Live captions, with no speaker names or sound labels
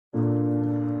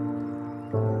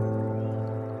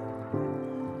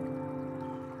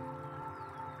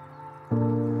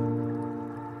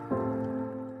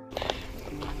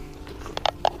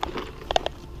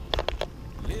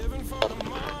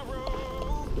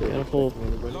Got a hole.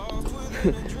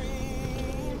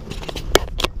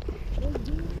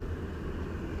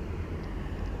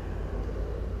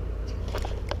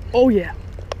 Oh yeah,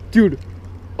 dude,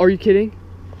 are you kidding?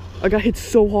 I got hit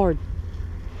so hard.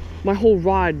 My whole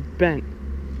rod bent.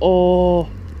 Oh,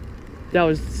 that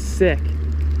was sick.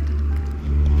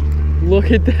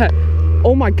 Look at that.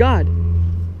 Oh my God.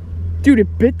 Dude,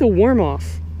 it bit the worm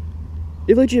off.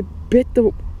 It legit bit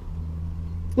the...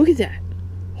 Look at that.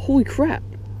 Holy crap.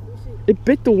 It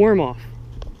bit the worm off.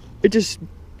 It just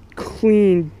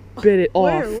clean bit it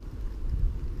off.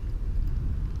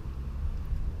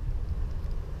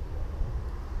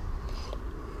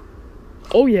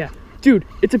 Oh yeah. Dude,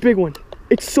 it's a big one.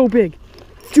 It's so big.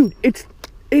 Dude, it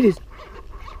is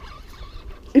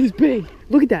big.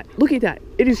 Look at that. Look at that.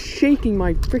 It is shaking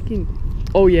my freaking...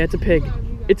 Oh yeah, it's a pig.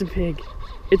 It's a pig.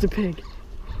 It's a pig.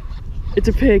 It's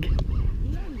a pig.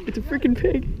 It's a freaking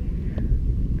pig.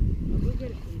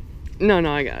 No,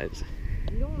 I got it.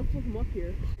 You don't want to flip him up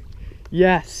here.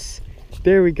 Yes.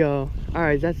 There we go. All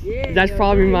right, that's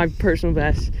probably my personal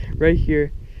best right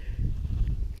here.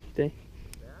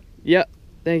 Yep.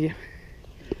 Thank you.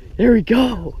 There we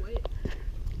go.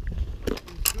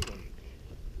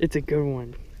 It's a good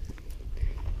one.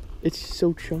 It's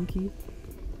so chunky.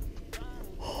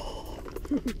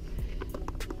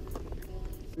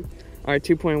 All right,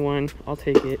 2.1. I'll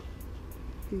take it.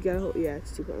 You gotta hold. Yeah,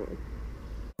 it's 2.1.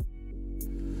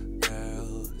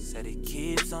 Girl said he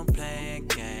keeps on playing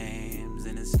games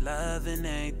and his loving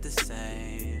ain't the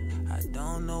same. I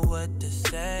don't know what to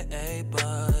say,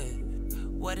 but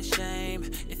what a shame.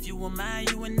 If you were mine,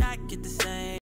 you would not get the same.